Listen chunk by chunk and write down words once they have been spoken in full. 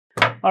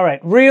All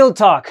right, real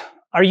talk.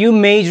 Are you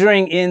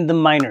majoring in the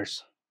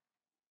minors?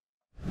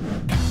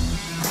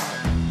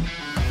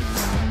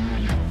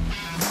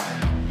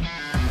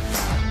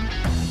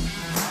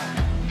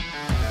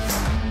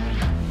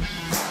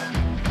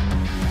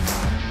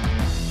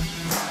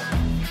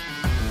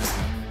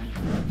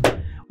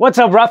 What's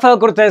up, Rafael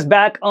Cortez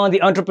back on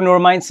the Entrepreneur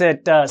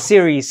Mindset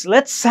series.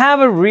 Let's have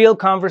a real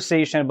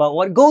conversation about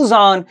what goes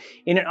on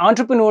in an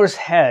entrepreneur's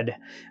head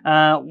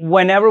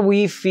whenever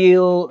we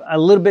feel a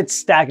little bit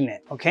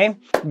stagnant, okay?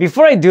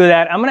 Before I do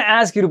that, I'm gonna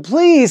ask you to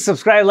please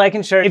subscribe, like,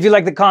 and share if you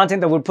like the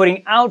content that we're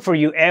putting out for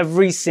you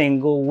every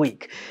single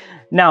week.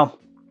 Now,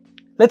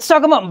 let's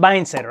talk about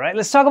mindset, right?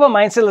 Let's talk about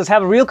mindset. Let's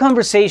have a real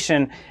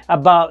conversation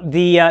about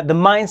the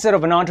mindset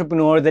of an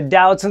entrepreneur, the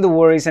doubts and the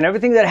worries and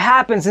everything that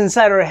happens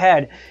inside our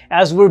head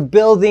as we're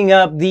building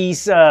up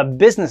these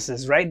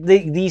businesses, right?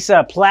 These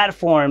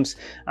platforms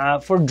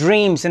for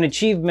dreams and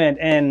achievement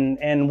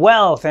and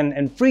wealth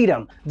and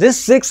freedom.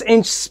 This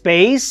 6-inch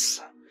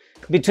space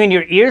between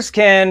your ears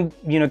can,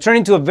 turn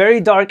into a very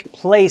dark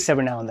place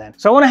every now and then.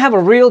 So I want to have a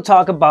real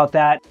talk about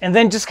that and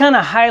then just kind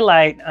of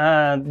highlight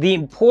the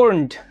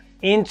important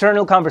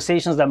internal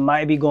conversations that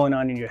might be going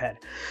on in your head,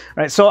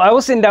 right? So I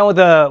was sitting down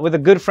with a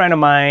good friend of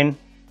mine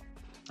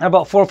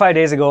about 4 or 5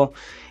 days ago,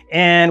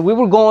 and we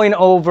were going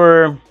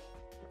over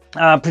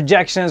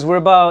projections. We're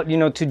about,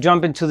 to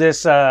jump into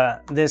this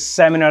this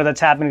seminar that's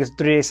happening, this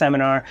 3-day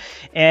seminar,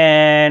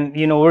 and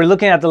we're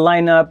looking at the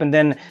lineup and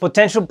then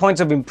potential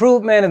points of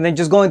improvement, and then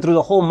just going through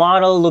the whole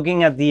model,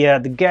 looking at the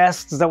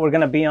guests that were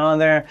going to be on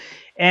there.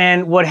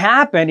 And what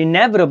happened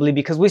inevitably,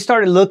 because we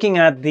started looking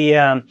at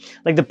the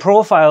the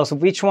profiles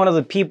of each one of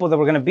the people that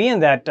were going to be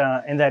in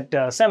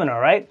that seminar,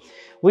 right?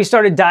 We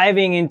started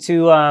diving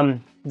into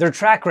their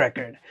track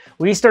record.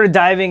 We started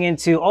diving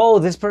into, oh,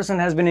 this person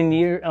has been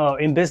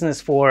in business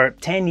for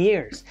 10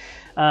 years.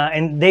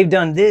 And they've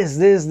done this,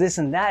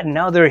 and that, and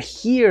now they're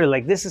here,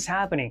 like this is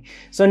happening.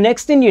 So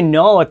next thing you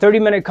know, a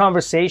 30-minute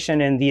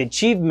conversation and the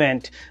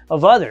achievement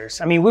of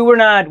others. I mean, we were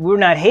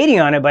not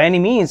hating on it by any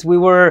means. We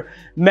were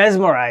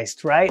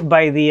mesmerized, right,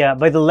 by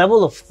the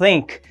level of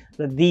think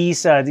that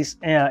these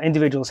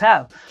individuals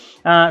have.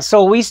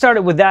 So we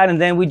started with that, and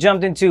then we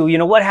jumped into,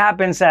 what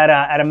happens at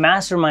a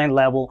mastermind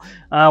level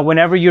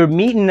whenever you're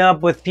meeting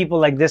up with people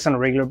like this on a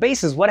regular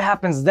basis. What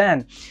happens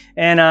then,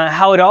 and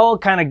how it all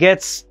kind of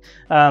gets.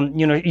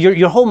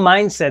 Your whole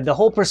mindset, the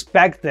whole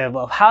perspective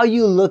of how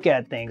you look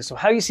at things, so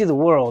how you see the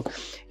world,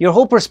 your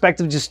whole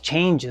perspective just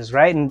changes,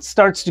 right? And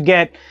starts to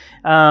get,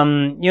 a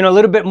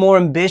little bit more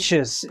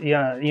ambitious,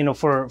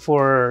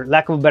 for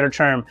lack of a better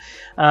term,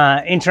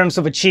 in terms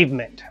of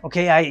achievement.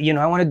 Okay,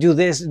 I want to do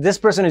this. This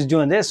person is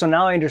doing this, so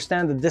now I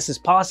understand that this is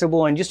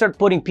possible. And you start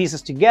putting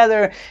pieces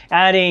together,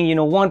 adding,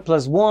 1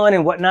 + 1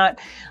 and whatnot,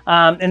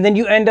 and then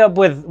you end up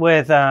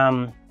with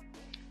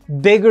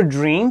bigger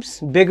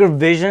dreams, bigger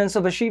visions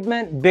of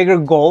achievement, bigger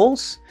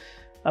goals,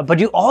 but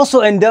you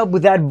also end up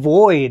with that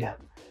void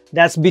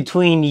that's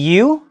between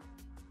you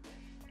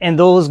and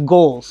those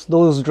goals,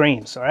 those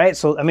dreams, all right?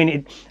 So, I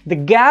mean, the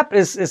gap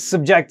is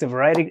subjective,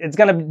 right? It's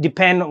gonna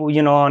depend,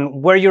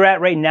 on where you're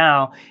at right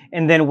now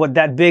and then what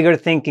that bigger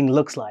thinking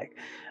looks like.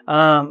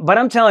 But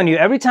I'm telling you,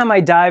 every time I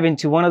dive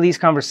into one of these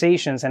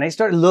conversations and I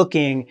start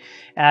looking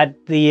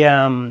at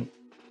the,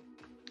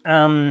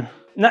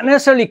 not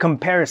necessarily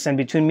comparison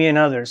between me and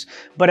others,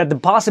 but at the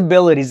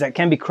possibilities that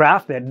can be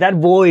crafted, that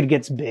void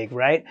gets big,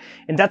 right?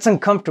 And that's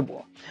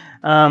uncomfortable.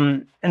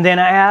 And then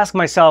I ask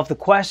myself the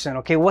question,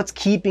 okay, what's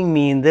keeping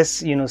me in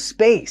this,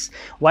 space?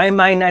 Why am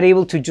I not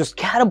able to just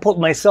catapult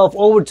myself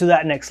over to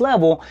that next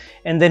level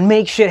and then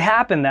make shit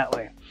happen that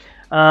way?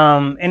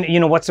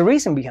 And what's the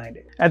reason behind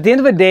it? At the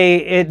end of the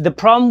day, the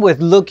problem with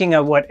looking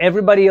at what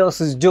everybody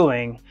else is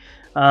doing,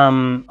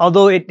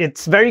 although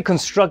it's very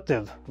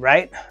constructive,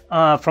 right?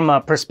 From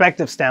a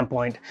perspective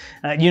standpoint,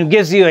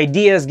 gives you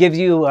ideas, gives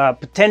you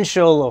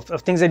potential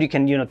of things that you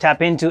can,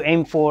 tap into,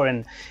 aim for,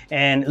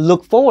 and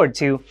look forward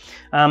to.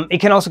 It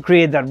can also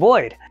create that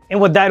void. And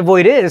what that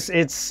void is,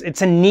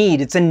 it's a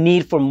need. It's a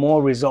need for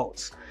more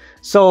results.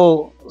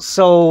 So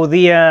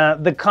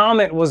the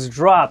comment was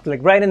dropped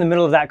like right in the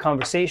middle of that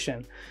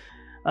conversation.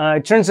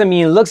 It turns to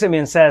me and looks at me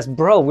and says,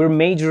 "Bro, we're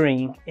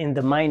majoring in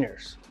the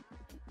minors.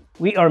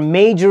 We are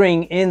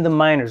majoring in the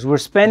minors. We're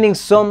spending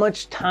so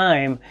much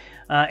time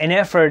and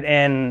effort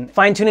and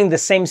fine-tuning the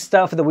same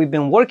stuff that we've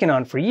been working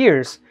on for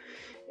years.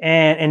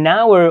 And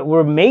now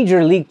we're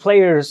major league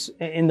players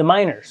in the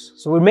minors.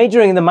 So we're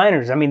majoring in the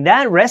minors." I mean,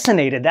 that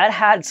resonated. That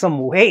had some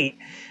weight.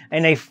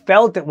 And I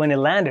felt it when it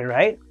landed,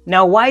 right?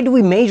 Now, why do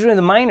we major in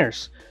the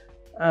minors?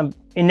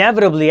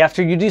 Inevitably,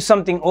 after you do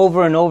something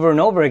over and over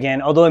and over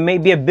again, although it may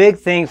be a big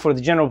thing for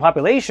the general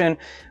population,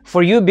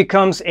 for you it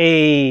becomes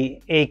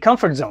a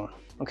comfort zone.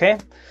 Okay,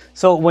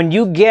 so when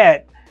you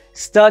get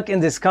stuck in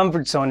this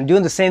comfort zone and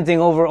doing the same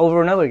thing over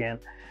and over again,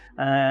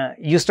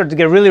 you start to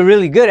get really,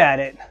 really good at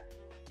it.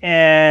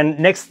 And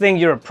next thing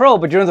you're a pro,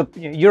 but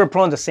you're a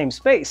pro in the same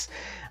space.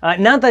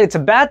 Not that it's a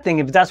bad thing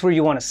if that's where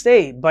you want to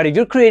stay, but if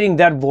you're creating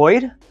that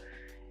void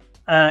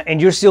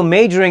and you're still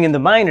majoring in the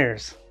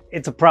minors,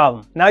 it's a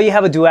problem. Now you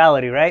have a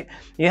duality, right?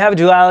 You have a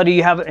duality,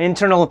 you have an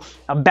internal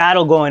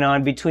battle going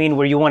on between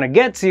where you want to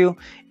get to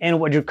and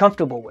what you're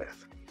comfortable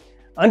with.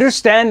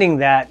 Understanding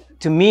that,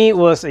 to me,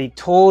 was a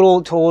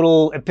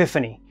total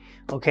epiphany,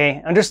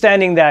 okay?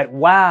 Understanding that,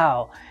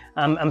 wow,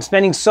 I'm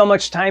spending so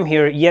much time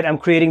here, yet I'm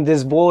creating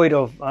this void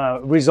of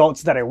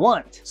results that I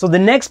want. So the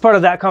next part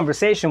of that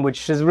conversation,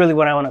 which is really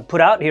what I want to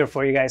put out here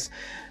for you guys,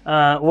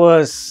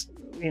 was,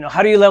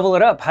 how do you level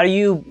it up? How do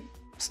you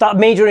stop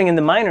majoring in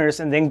the minors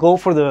and then go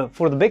for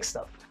the big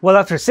stuff? Well,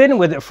 after sitting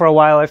with it for a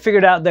while, I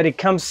figured out that it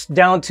comes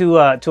down to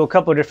a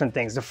couple of different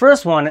things. The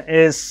first one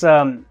is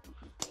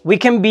we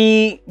can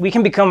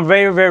become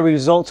very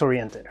results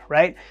oriented,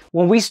 right?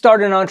 When we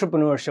start in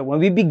entrepreneurship, when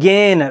we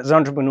begin as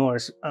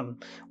entrepreneurs,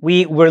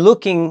 we are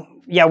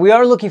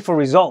looking for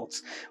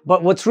results.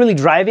 But what's really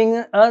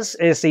driving us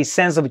is a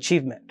sense of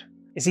achievement.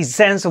 It's a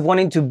sense of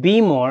wanting to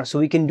be more so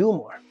we can do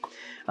more.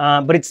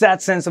 But it's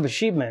that sense of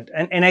achievement.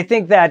 And I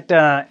think that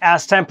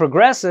as time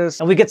progresses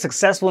and we get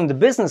successful in the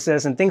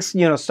businesses and things,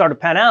 start to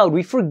pan out,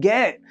 we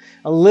forget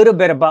a little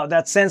bit about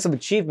that sense of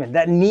achievement,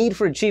 that need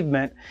for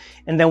achievement.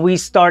 And then we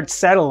start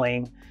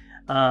settling,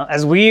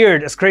 as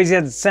weird, as crazy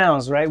as it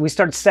sounds, right? We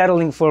start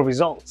settling for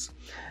results.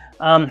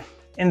 And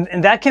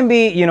that can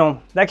be,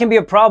 that can be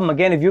a problem,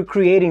 again, if you're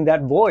creating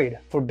that void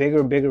for bigger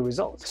and bigger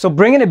results. So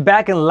bringing it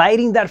back and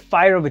lighting that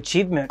fire of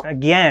achievement,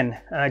 again,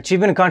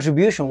 achievement and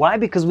contribution. Why?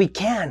 Because we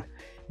can.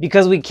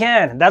 Because we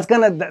can. That's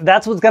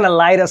what's gonna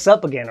light us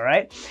up again, all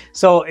right?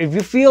 So if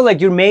you feel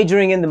like you're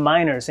majoring in the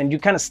minors and you're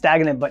kind of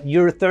stagnant, but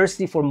you're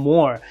thirsty for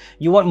more,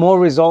 you want more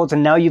results,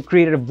 and now you've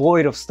created a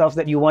void of stuff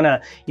that you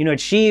wanna,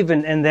 achieve,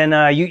 and then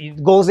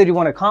goals that you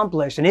wanna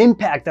accomplish, an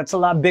impact that's a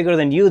lot bigger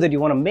than you that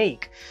you wanna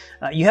make.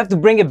 You have to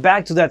bring it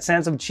back to that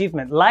sense of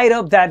achievement. Light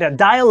up that,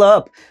 dial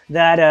up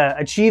that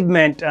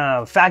achievement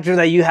factor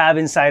that you have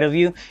inside of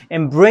you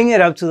and bring it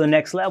up to the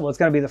next level. It's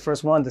gonna be the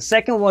first one. The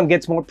second one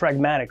gets more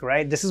pragmatic,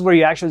 right? This is where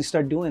you actually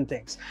start doing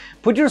things.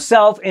 Put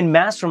yourself in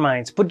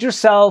masterminds. Put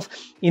yourself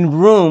in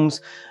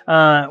rooms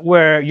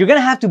where you're gonna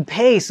have to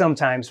pay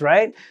sometimes,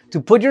 right? To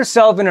put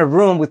yourself in a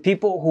room with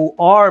people who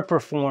are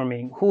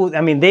performing,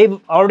 they've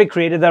already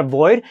created that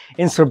void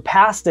and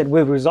surpassed it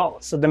with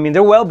results. So,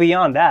 they're well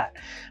beyond that.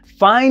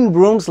 Find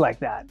rooms like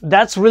that.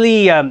 That's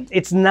really,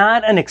 it's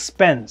not an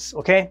expense,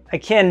 okay? I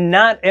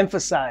cannot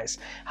emphasize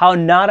how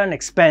not an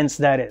expense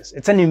that is.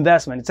 It's an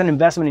investment. It's an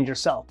investment in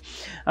yourself.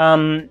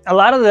 A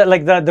lot of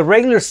the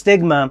regular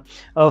stigma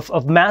of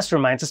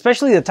masterminds,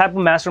 especially the type of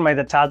mastermind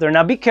that's out there.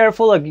 Now be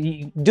careful,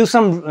 do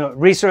some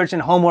research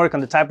and homework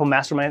on the type of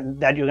mastermind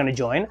that you're gonna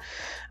join.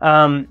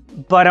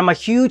 But I'm a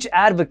huge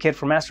advocate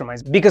for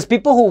masterminds because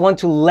people who want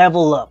to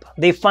level up,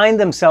 they find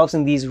themselves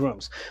in these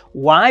rooms.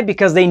 Why?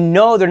 Because they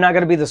know they're not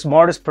going to be the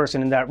smartest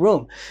person in that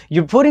room.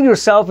 You're putting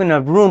yourself in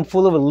a room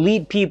full of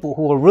elite people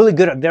who are really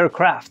good at their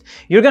craft.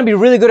 You're going to be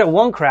really good at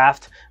one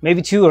craft,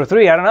 maybe two or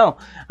three, I don't know.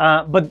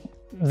 But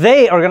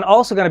they are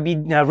also going to be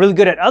really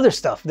good at other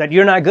stuff that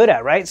you're not good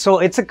at, right? So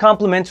it's a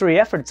complementary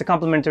effort. It's a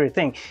complementary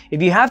thing.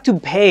 If you have to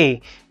pay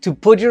to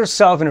put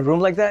yourself in a room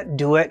like that,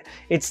 do it.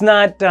 It's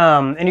not,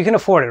 and you can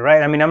afford it,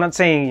 right? I'm not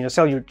saying,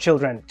 sell your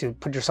children to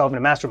put yourself in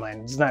a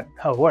mastermind. It's not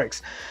how it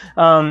works.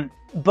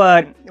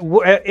 But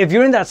if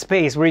you're in that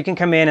space where you can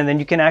come in and then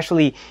you can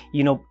actually,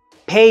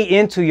 pay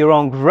into your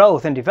own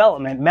growth and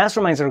development,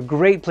 masterminds are a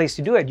great place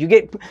to do it. You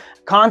get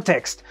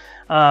context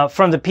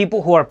from the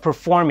people who are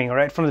performing,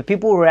 right? From the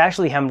people who are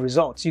actually having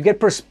results. You get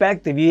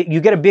perspective, you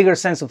get a bigger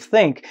sense of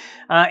think,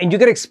 and you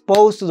get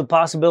exposed to the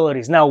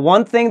possibilities. Now,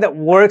 one thing that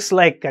works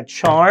like a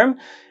charm,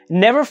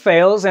 never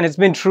fails, and it's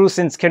been true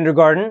since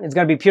kindergarten, it's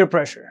gonna be peer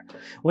pressure.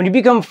 When you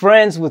become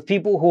friends with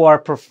people who are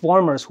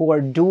performers, who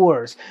are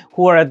doers,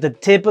 who are at the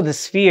tip of the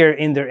sphere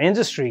in their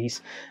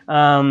industries,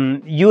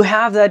 you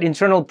have that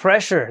internal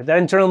pressure, that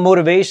internal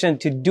motivation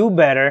to do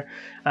better.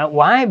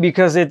 Why?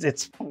 Because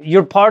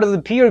you're part of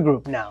the peer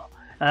group now.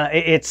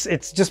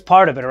 It's just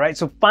part of it, right?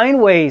 So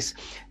find ways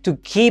to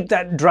keep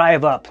that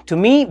drive up. To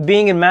me,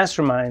 being in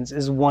masterminds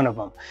is one of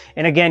them.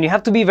 And again, you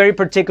have to be very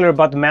particular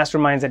about the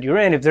masterminds that you're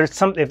in. If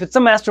it's a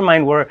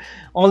mastermind where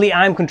only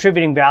I'm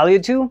contributing value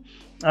to,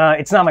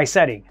 it's not my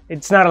setting.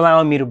 It's not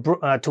allowing me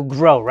to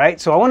grow, right?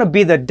 So I want to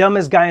be the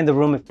dumbest guy in the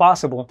room if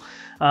possible.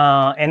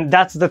 And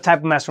that's the type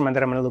of mastermind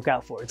that I'm going to look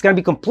out for. It's going to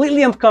be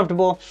completely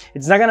uncomfortable.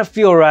 It's not going to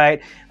feel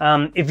right.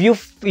 If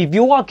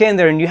you walk in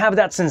there and you have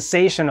that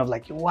sensation of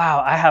like,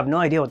 wow, I have no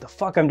idea what the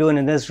fuck I'm doing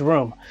in this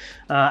room.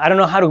 I don't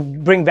know how to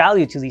bring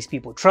value to these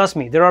people. Trust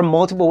me, there are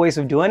multiple ways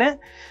of doing it,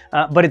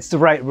 but it's the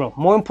right room.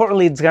 More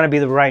importantly, it's going to be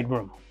the right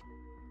room.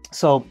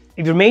 So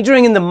if you're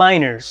majoring in the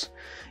minors,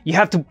 you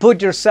have to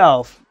put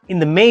yourself in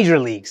the major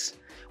leagues,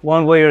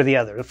 one way or the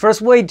other. The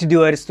first way to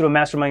do it is through a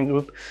mastermind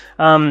group.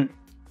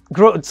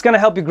 It's going to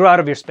help you grow out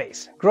of your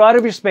space. Grow out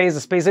of your space, the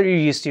space that you're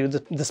used to,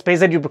 the space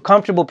that you're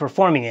comfortable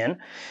performing in.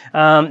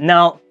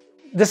 Now,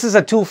 this is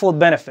a twofold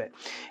benefit.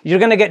 You're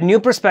going to get new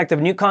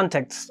perspective, new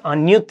context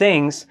on new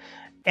things,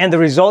 and the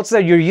results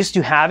that you're used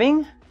to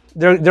having,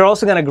 they're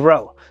also going to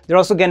grow. They're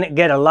also going to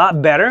get a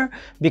lot better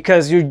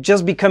because you're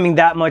just becoming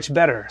that much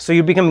better. So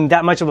you're becoming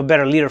that much of a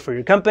better leader for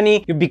your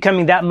company. You're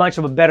becoming that much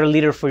of a better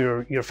leader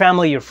for your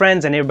family, your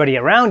friends, and everybody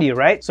around you,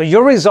 right? So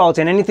your results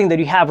and anything that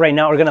you have right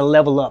now are going to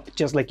level up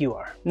just like you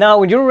are. Now,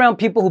 when you're around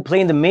people who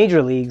play in the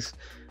major leagues,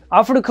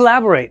 offer to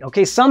collaborate,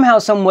 okay? Somehow,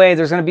 some way,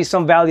 there's going to be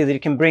some value that you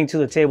can bring to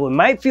the table. It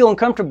might feel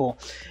uncomfortable.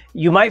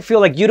 You might feel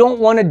like you don't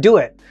want to do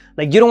it.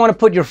 Like you don't want to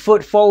put your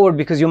foot forward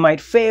because you might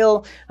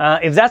fail.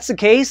 If that's the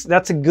case,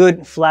 that's a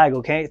good flag,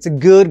 okay? It's a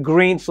good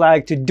green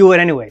flag to do it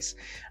anyways.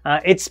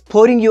 It's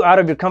putting you out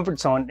of your comfort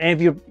zone. And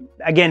if you're,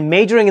 again,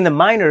 majoring in the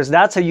minors,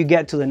 that's how you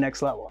get to the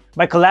next level.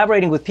 By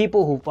collaborating with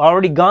people who've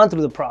already gone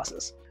through the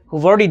process,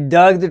 who've already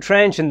dug the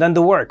trench and done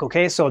the work,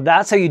 okay? So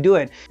that's how you do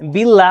it. And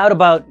be loud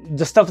about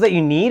the stuff that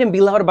you need and be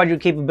loud about your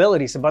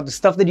capabilities, about the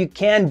stuff that you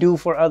can do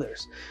for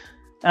others.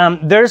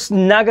 There's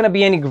not gonna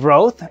be any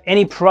growth,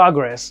 any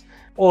progress,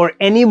 or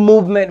any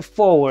movement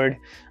forward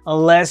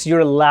unless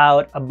you're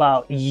loud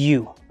about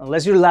you.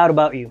 Unless you're loud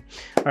about you.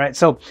 All right,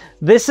 so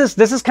this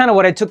is kind of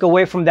what I took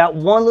away from that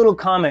one little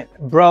comment.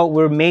 Bro,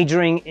 we're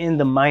majoring in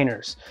the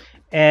minors.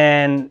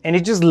 And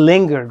it just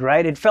lingered,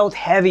 right? It felt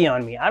heavy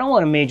on me. I don't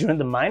want to major in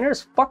the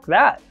minors. Fuck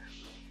that.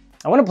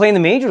 I want to play in the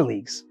major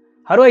leagues.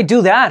 How do I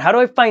do that? How do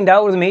I find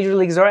out where the major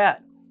leagues are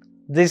at?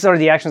 These are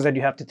the actions that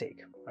you have to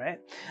take, right?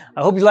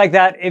 I hope you like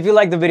that. If you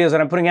like the videos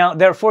that I'm putting out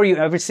there for you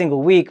every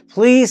single week,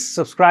 please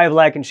subscribe,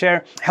 like, and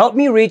share. Help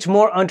me reach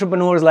more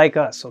entrepreneurs like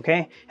us,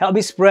 okay? Help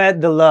me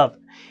spread the love.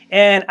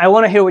 And I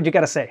want to hear what you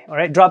got to say, all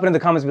right? Drop it in the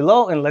comments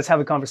below and let's have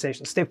a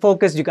conversation. Stay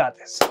focused. You got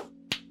this.